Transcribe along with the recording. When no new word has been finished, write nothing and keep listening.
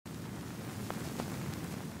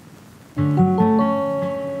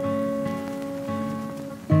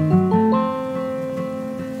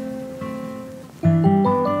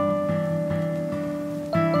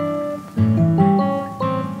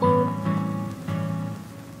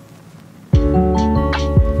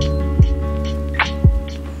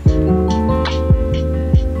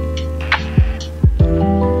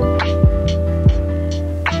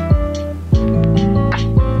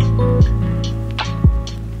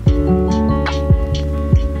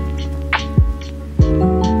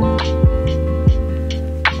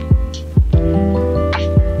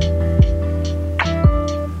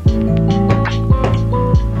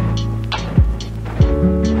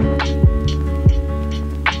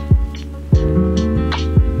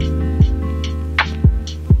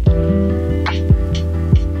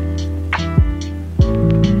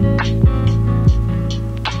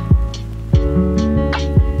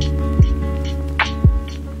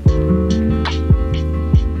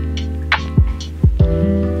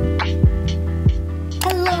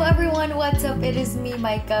It is me,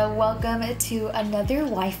 Micah. Welcome to another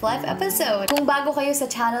Wife Life episode. Kung bago kayo sa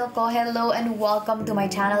channel ko, hello and welcome to my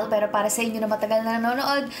channel. Pero para sa inyo na matagal na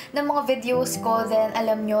nanonood ng mga videos ko, then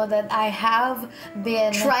alam nyo that I have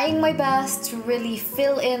been trying my best to really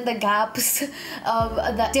fill in the gaps of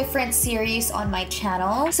the different series on my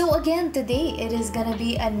channel. So again, today it is gonna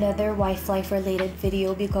be another Wife Life related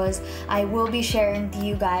video because I will be sharing to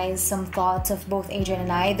you guys some thoughts of both Adrian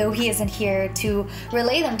and I. Though he isn't here to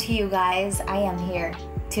relay them to you guys, I am here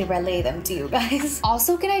to relay them to you guys.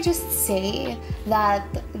 Also, can I just say that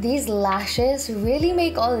these lashes really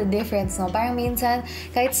make all the difference, no? Parang minsan,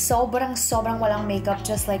 kahit sobrang walang makeup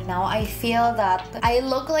just like now, I feel that I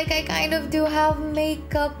look like I kind of do have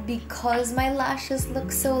makeup because my lashes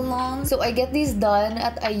look so long. So I get these done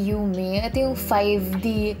at Ayumi. Ito yung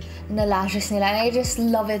 5D na lashes nila and I just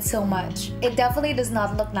love it so much. It definitely does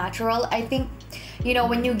not look natural. I think, you know,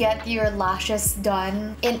 when you get your lashes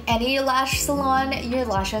done in any lash salon, your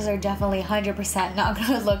lashes are definitely 100% not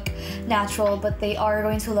gonna look natural, but they are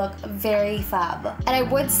going to look very fab. And I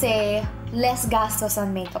would say less gastos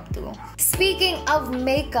on makeup too. Speaking of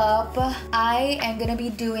makeup, I am gonna be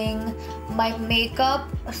doing my makeup.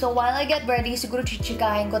 So while I get ready, siguro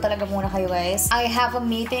chichikahin ko talaga muna kayo guys. I have a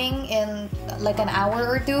meeting in like an hour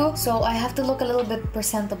or two, so I have to look a little bit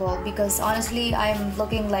presentable because honestly, I'm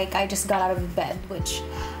looking like I just got out of bed, which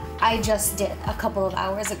I just did a couple of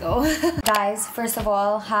hours ago. Guys, first of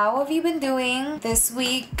all, how have you been doing? This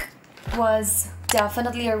week was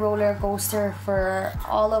definitely a roller coaster for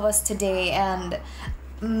all of us today, and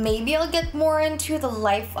maybe I'll get more into the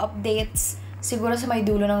life updates siguro sa may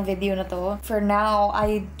dulo ng video na to. For now,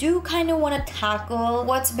 I do kind of want to tackle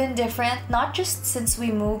what's been different, not just since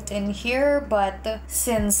we moved in here, but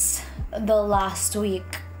since the last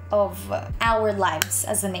week of our lives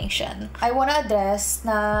as a nation. I want to address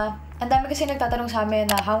na ang dami kasi nagtatanong sa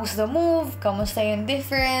amin na how's the move? Kamusta yung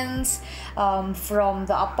difference from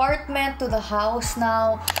the apartment to the house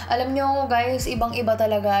now? Alam nyo guys, ibang-iba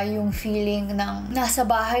talaga yung feeling ng nasa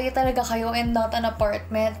bahay talaga kayo and not an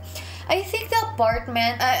apartment. I think the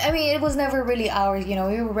apartment, I mean, it was never really ours, you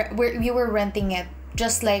know, we were renting it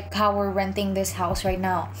just like how we're renting this house right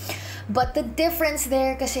now. But the difference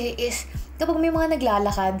there kasi is kapag may mga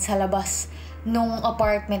naglalakad sa labas nung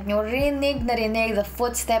apartment nyo, rinig the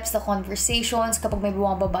footsteps, the conversations, kapag may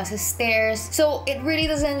bumababa sa stairs. So, it really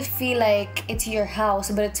doesn't feel like it's your house,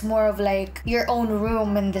 but it's more of like your own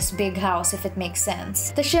room in this big house, if it makes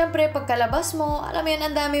sense. Tapos syempre, pagkalabas mo, alam mo yun,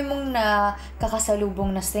 ang dami mong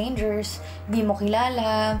nakakasalubong na strangers, di mo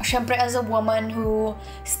kilala. Syempre, as a woman who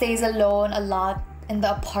stays alone a lot in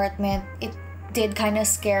the apartment, it did kind of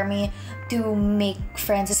scare me to make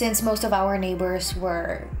friends since most of our neighbors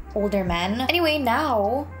were older men. Anyway,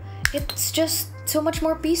 now it's just so much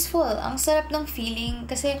more peaceful. Ang sarap ng feeling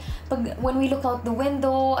kasi when we look out the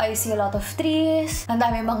window, I see a lot of trees. Ang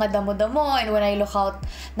dami mga damo-damo, and when I look out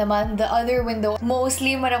naman the other window,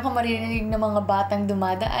 mostly marami kang maririnig na mga batang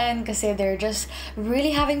dumadaan kasi they're just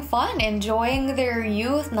really having fun, enjoying their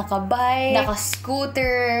youth, nakabike,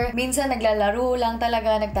 naka-scooter, minsan naglalaro lang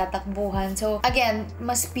talaga, nagtatakbuhan. So again,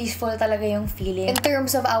 mas peaceful talaga yung feeling. In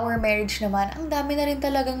terms of our marriage naman, ang dami na rin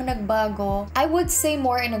talagang nagbago. I would say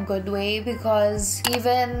more in a good way because because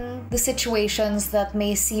even the situations that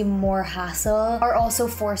may seem more hassle are also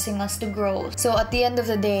forcing us to grow. So at the end of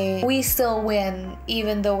the day, we still win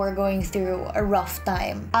even though we're going through a rough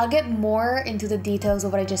time. I'll get more into the details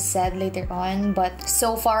of what I just said later on, but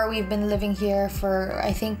so far we've been living here for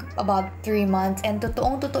I think about 3 months, and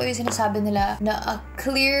totoo yung sinasabi nila na a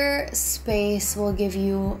clear space will give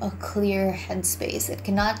you a clear headspace. It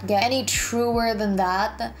cannot get any truer than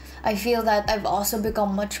that. I feel that I've also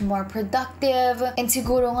become much more productive, and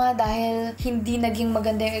siguro nga dahil hindi naging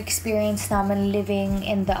maganda yung experience namin living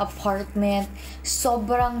in the apartment,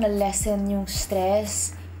 sobrang na-lessen yung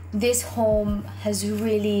stress. This home has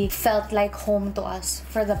really felt like home to us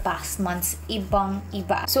for the past months.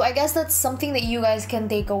 Ibang-iba. So I guess that's something that you guys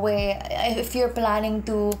can take away if you're planning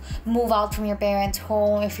to move out from your parents'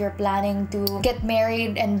 home, if you're planning to get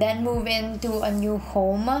married and then move into a new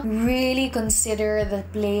home. Really consider the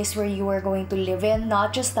place where you are going to live in,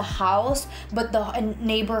 not just the house, but the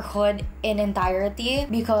neighborhood in entirety,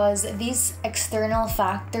 because these external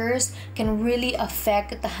factors can really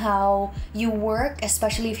affect how you work,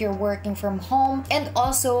 especially if you're working from home, and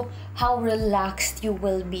also how relaxed you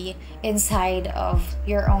will be inside of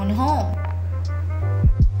your own home.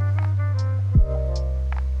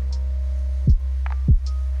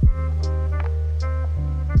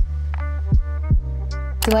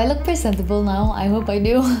 Do I look presentable now? I hope I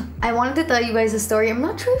do. I wanted to tell you guys a story. I'm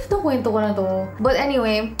not sure if kwento ko na to. But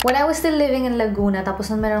anyway, when I was still living in Laguna,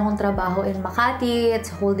 tapos meron akong trabaho in Makati,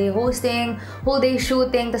 it's whole day hosting, whole day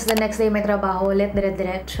shooting, tapos the next day may trabaho ulit,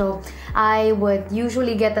 dire-diretso. I would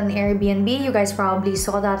usually get an Airbnb. You guys probably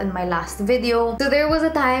saw that in my last video. So there was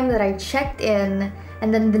a time that I checked in,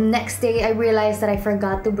 and then the next day, I realized that I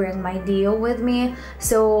forgot to bring my deo with me.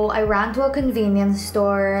 So I ran to a convenience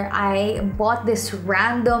store. I bought this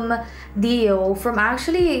random deo from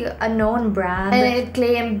actually a known brand. And it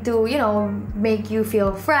claimed to, you know, make you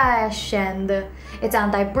feel fresh and it's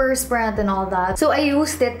antiperspirant and all that. So I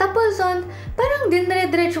used it. Tapos parang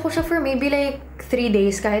dinire-diretso ko siya for maybe like 3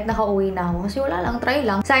 days kahit nakauwi na ako. Kasi wala lang, try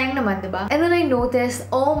lang. Sayang naman, diba? And then I noticed,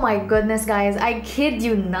 oh my goodness guys, I kid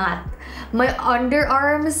you not, my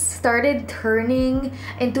underarms started turning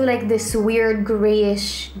into like this weird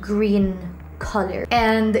grayish green color.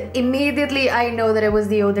 And immediately I know that it was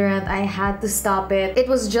deodorant. I had to stop it. It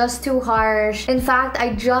was just too harsh. In fact,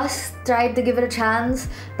 I just tried to give it a chance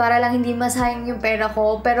para lang hindi masayang yung pera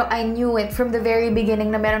ko, pero I knew it from the very beginning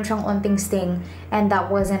na meron siyang onting sting, and that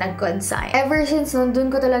wasn't a good sign. Ever since noon, dun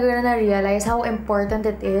ko talaga na-realize how important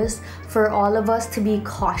it is for all of us to be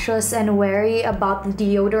cautious and wary about the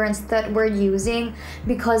deodorants that we're using,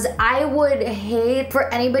 because I would hate for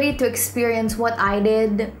anybody to experience what I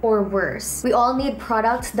did or worse. We all need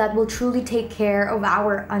products that will truly take care of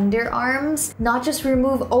our underarms, not just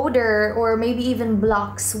remove odor or maybe even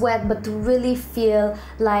block sweat, but to really feel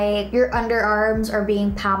like your underarms are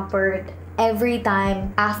being pampered every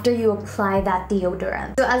time after you apply that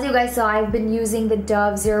deodorant. So as you guys saw, I've been using the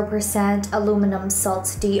Dove 0% aluminum salt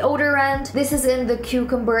deodorant. This is in the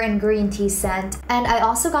cucumber and green tea scent, and I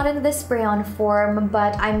also got it in the spray-on form,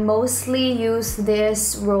 but I mostly use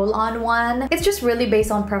this roll-on one. It's just really based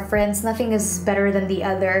on preference. Nothing is better than the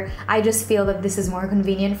other. I just feel that this is more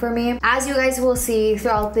convenient for me. As you guys will see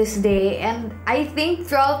throughout this day, and I think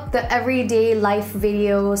throughout the everyday life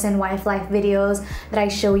videos and wife life videos that I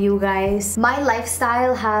show you guys, my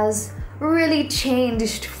lifestyle has really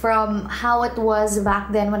changed from how it was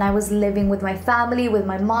back then when I was living with my family, with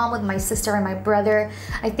my mom, with my sister, and my brother.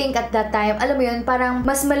 I think at that time, alam mo yun, parang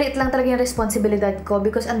mas maliit lang talaga yung responsibilidad ko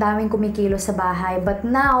because ang daming kumikilos sa bahay. But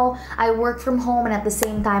now, I work from home, and at the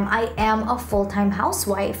same time, I am a full-time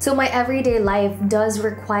housewife. So my everyday life does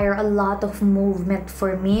require a lot of movement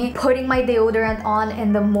for me. Putting my deodorant on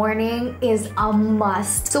in the morning is a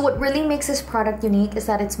must. So what really makes this product unique is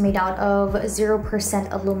that it's made out of 0%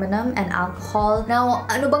 aluminum and alcohol. Now,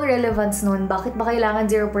 ano bang relevance nun? Bakit ba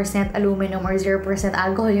kailangan 0% aluminum or 0%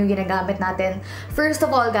 alcohol yung ginagamit natin? First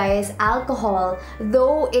of all, guys, alcohol,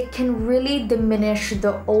 though it can really diminish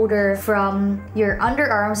the odor from your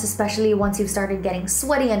underarms, especially once you've started getting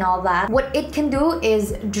sweaty and all that, what it can do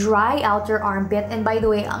is dry out your armpit. And by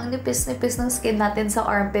the way, ang nipis-nipis ng skin natin sa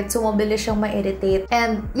armpit, so mabilis siyang ma-irritate.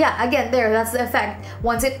 And yeah, again, that's the effect.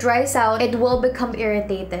 Once it dries out, it will become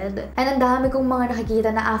irritated. And ang dami kong mga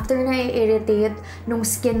nakikita na after na irritate nung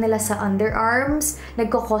skin nila sa underarms,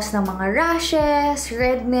 nagkakos ng mga rashes,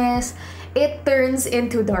 redness, it turns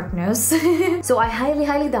into darkness. So I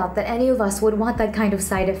highly doubt that any of us would want that kind of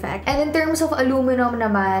side effect. And in terms of aluminum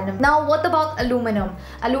naman, now what about aluminum?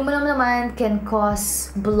 Aluminum naman can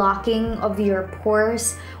cause blocking of your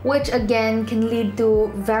pores, which again can lead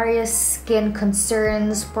to various skin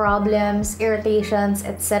concerns, problems, irritations,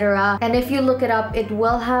 etc. And if you look it up, it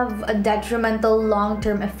will have a detrimental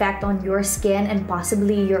long-term effect on your skin and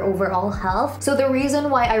possibly your overall health. So the reason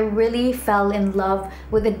why I really fell in love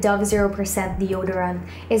with the Dove 0% deodorant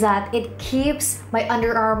is that it keeps my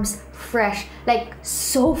underarms fresh, like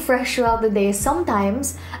so fresh throughout the day.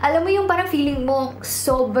 Sometimes, alam mo yung parang feeling mo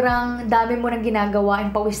sobrang dami mo nang ginagawa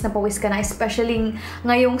and pawis na pawis ka na, especially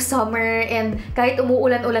ngayong summer and kahit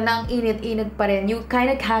umuulan-ulan na ang init-init pa rin, you kind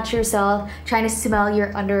of catch yourself trying to smell your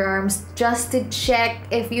underarms just to check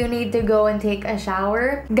if you need to go and take a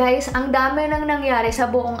shower. Guys, ang dami nang nangyari sa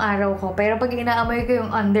buong araw ko, pero pag inaamoy ko yung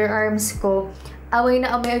underarms ko, amoy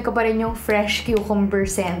na amoy ko pa rin yung fresh cucumber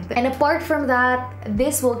scent. And apart from that,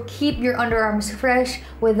 this will keep your underarms fresh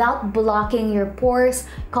without blocking your pores,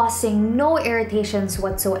 causing no irritations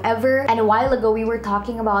whatsoever. And a while ago, we were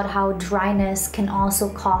talking about how dryness can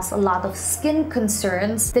also cause a lot of skin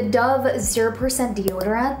concerns. The Dove 0%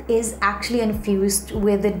 deodorant is actually infused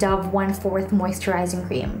with the Dove 1/4 moisturizing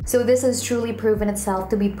cream. So this has truly proven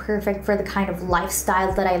itself to be perfect for the kind of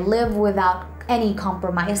lifestyle that I live without any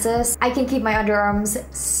compromises. I can keep my underarms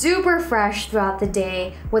super fresh throughout the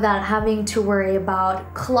day without having to worry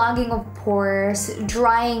about clogging of pores,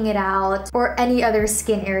 drying it out, or any other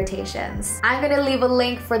skin irritations. I'm gonna leave a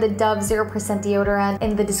link for the Dove 0% deodorant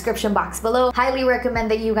in the description box below. Highly recommend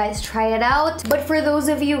that you guys try it out. But for those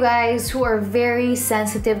of you guys who are very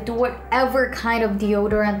sensitive to whatever kind of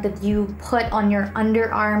deodorant that you put on your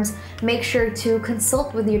underarms, make sure to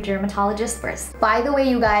consult with your dermatologist first. By the way,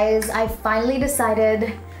 you guys, I finally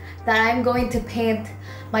decided that I'm going to paint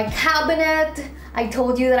my cabinet. I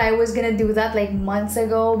told you that I was gonna do that like months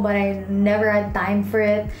ago, but I never had time for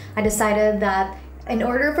it. I decided that in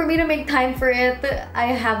order for me to make time for it,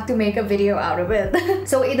 I have to make a video out of it.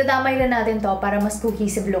 So idadamay na natin to para mas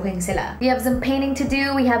cohesive looking sila. We have some painting to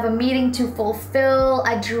do, we have a meeting to fulfill,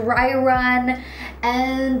 a dry run,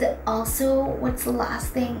 and also, what's the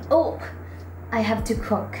last thing? Oh, I have to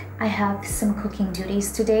cook. I have some cooking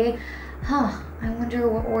duties today. I wonder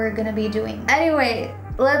what we're gonna be doing. Anyway,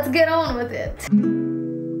 let's get on with it.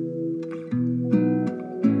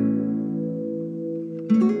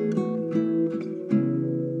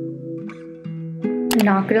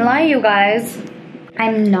 Not gonna lie, you guys,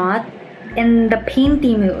 I'm not in the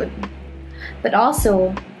painty mood. But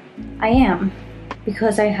also, I am,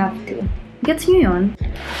 because I have to. Gets nyo yun?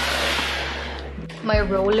 My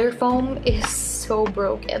roller foam is so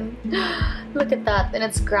broken. Look at that, and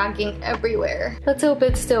it's cracking everywhere. Let's hope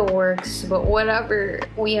it still works, but whatever.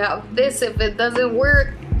 We have this if it doesn't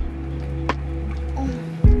work.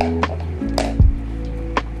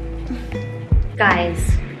 Guys,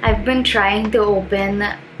 I've been trying to open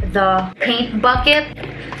the paint bucket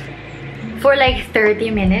for like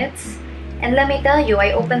 30 minutes. And let me tell you,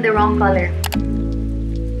 I opened the wrong color.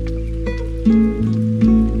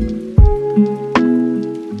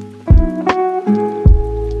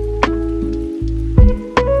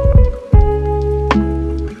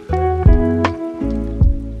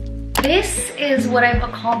 What I've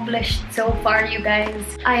accomplished so far, you guys.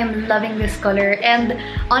 I am loving this color. And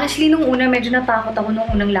honestly, nung una, medyo natakot ako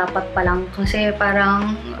nung unang lapat pa lang. Kasi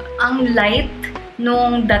parang ang light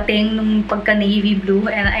nung dating nung pagka navy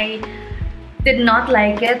blue. And I did not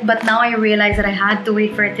like it. But now I realize that I had to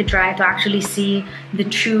wait for it to dry to actually see the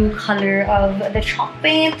true color of the chalk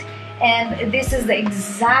paint. And this is the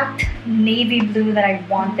exact navy blue that I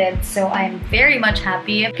wanted. So I'm very much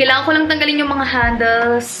happy. Kailangan ko lang tanggalin yung mga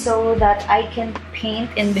handles so that I can paint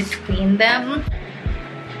in between them.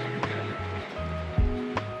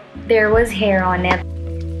 There was hair on it.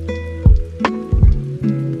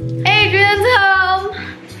 Adrian's home!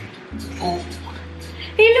 Oh.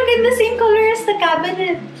 Hey, look, in the same color as the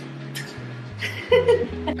cabinet.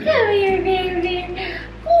 Come here, baby.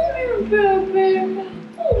 Come here, baby.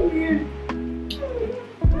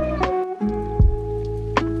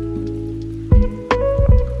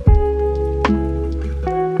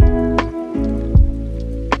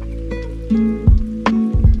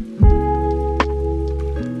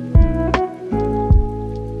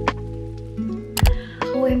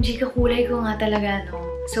 OMG, kakulay ko nga talaga, no?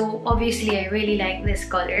 So, obviously, I really like this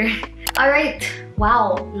color. Alright,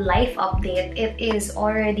 wow, life update. It is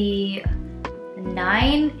already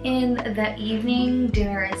 9 in the evening.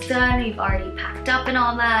 Dinner is done. We've already packed up and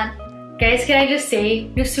all that. Guys, can I just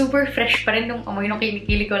say, yung super fresh pa rin nung amoy nung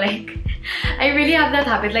kilikili ko. Like, I really have that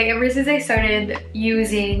habit. Like ever since I started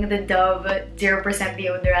using the Dove 0%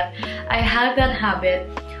 deodorant, I had that habit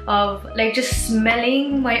of like just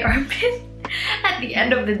smelling my armpit at the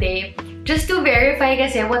end of the day. Just to verify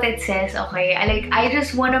kasi what it says, okay? I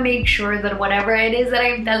just want to make sure that whatever it is that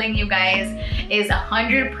I'm telling you guys is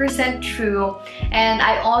 100% true. And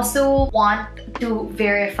I also want to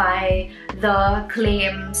verify the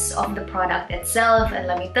claims of the product itself. And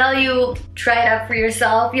let me tell you, try it out for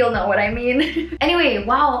yourself. You'll know what I mean. Anyway,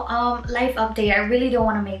 wow, life update. I really don't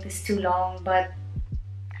want to make this too long, but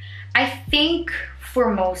I think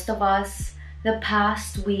for most of us, the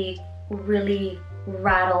past week really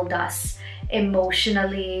rattled us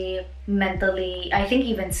emotionally, mentally, I think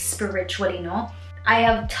even spiritually, no? I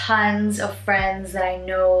have tons of friends that I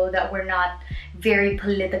know that were not very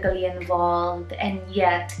politically involved, and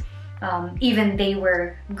yet even they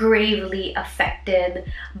were gravely affected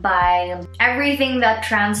by everything that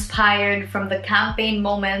transpired from the campaign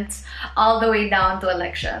moments all the way down to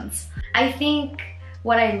elections. I think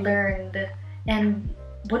what I learned and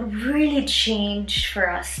what really changed for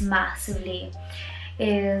us massively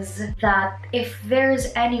is that if there's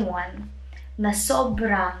anyone na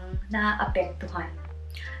sobrang naapektuhan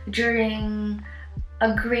during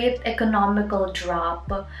a great economical drop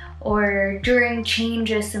or during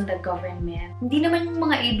changes in the government, hindi naman yung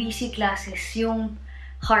mga ABC classes yung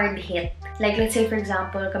hard hit. Like let's say for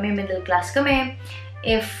example, kami middle class kami,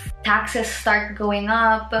 if taxes start going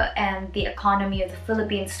up and the economy of the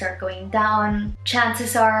Philippines start going down,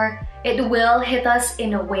 chances are it will hit us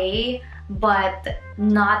in a way, but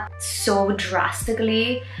not so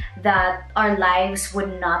drastically that our lives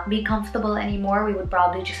would not be comfortable anymore. We would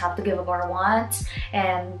probably just have to give up our wants,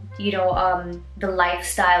 and you know, our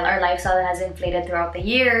lifestyle has inflated throughout the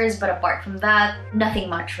years, but apart from that, nothing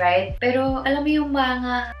much, right? Pero alam mo yung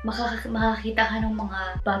mga makakita ka ng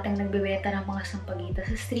mga batang nagbebenta ng mga sampagita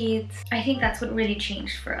sa streets. I think that's what really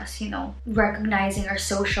changed for us, you know, recognizing our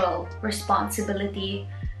social responsibility,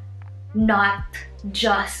 not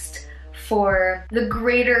just for the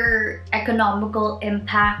greater economical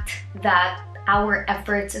impact that our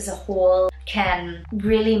efforts as a whole can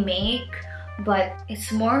really make, but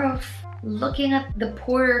it's more of looking at the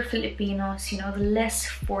poorer Filipinos, you know, the less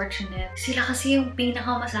fortunate. Sila kasi yung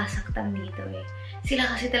pinakamasasaktan dito eh. Sila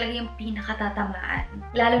kasi talaga yung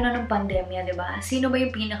pinakatatamaan. Lalo na nung pandemya, di ba? Sino ba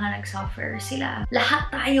yung pinaka nag-suffer? Sila. Lahat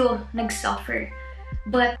tayo nag-suffer.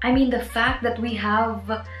 But I mean, the fact that we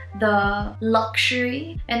have the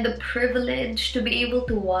luxury and the privilege to be able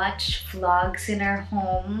to watch vlogs in our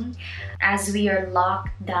home as we are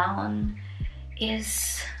locked down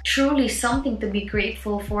is truly something to be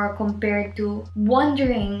grateful for, compared to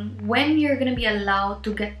wondering when you're gonna be allowed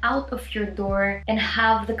to get out of your door and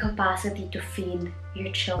have the capacity to feed your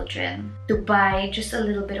children, to buy just a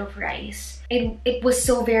little bit of rice. It was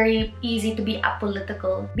so very easy to be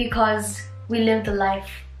apolitical because we lived a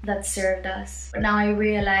life that served us. But now I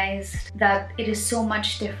realized that it is so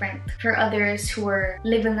much different for others who are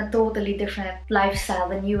living a totally different lifestyle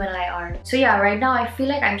than you and I are. So yeah, right now I feel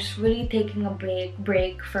like I'm just really taking a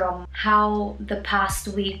break from how the past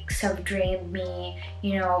weeks have drained me,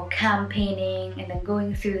 you know, campaigning and then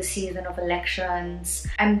going through the season of elections.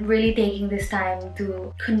 I'm really taking this time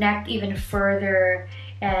to connect even further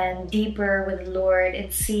and deeper with the Lord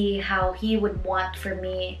and see how He would want for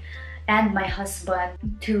me and my husband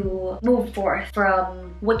to move forth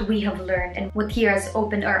from what we have learned and what He has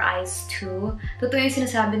opened our eyes to. Totoo yung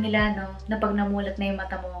sinasabi nila, no, na pag namulat na yung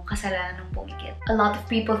mata mo, kasalanan ng pumikit. A lot of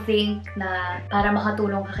people think na para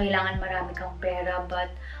makatulong ka, kailangan marami kang pera,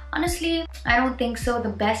 but honestly, I don't think so.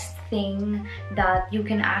 The best thing that you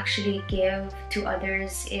can actually give to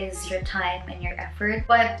others is your time and your effort.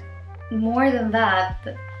 But more than that,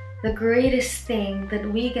 the greatest thing that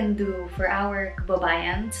we can do for our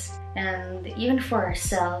kababayans and even for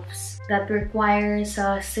ourselves that requires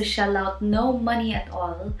us to shell out no money at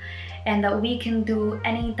all and that we can do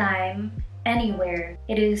anytime, anywhere,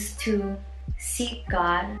 it is to seek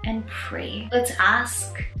God and pray. Let's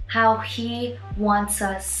ask how He wants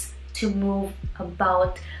us to move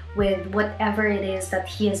about with whatever it is that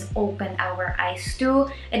He has opened our eyes to.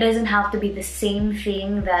 It doesn't have to be the same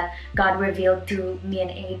thing that God revealed to me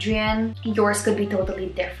and Adrian. Yours could be totally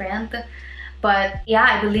different. But yeah,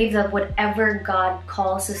 I believe that whatever God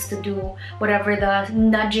calls us to do, whatever the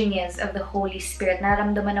nudging is of the Holy Spirit,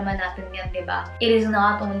 naramdaman naman natin yan, diba? It is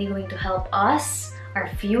not only going to help us,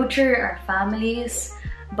 our future, our families,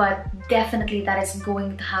 but definitely that is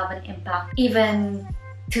going to have an impact even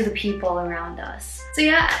to the people around us. So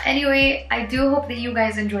yeah, anyway, I do hope that you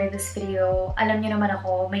guys enjoyed this video. Alam niyo naman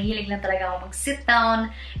ako, mahilig lang talaga ako mag-sit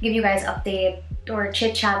down, give you guys update or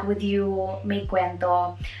chit chat with you, make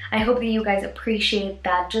kwento. I hope that you guys appreciate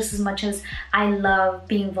that just as much as I love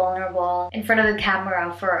being vulnerable in front of the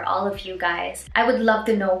camera for all of you guys. I would love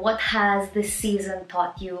to know, what has this season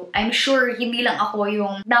taught you? I'm sure hindi lang ako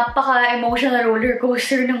yung napaka-emotional roller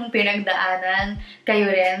coaster ng pinagdaanan,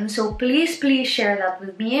 kayo rin. So please share that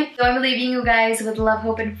with me. So I'm leaving you guys with love,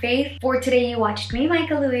 hope, and faith. For today, you watched me,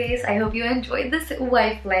 Micah Louisse. I hope you enjoyed this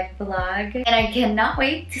wife life vlog, and I cannot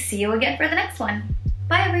wait to see you again for the next one.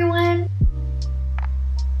 Bye everyone!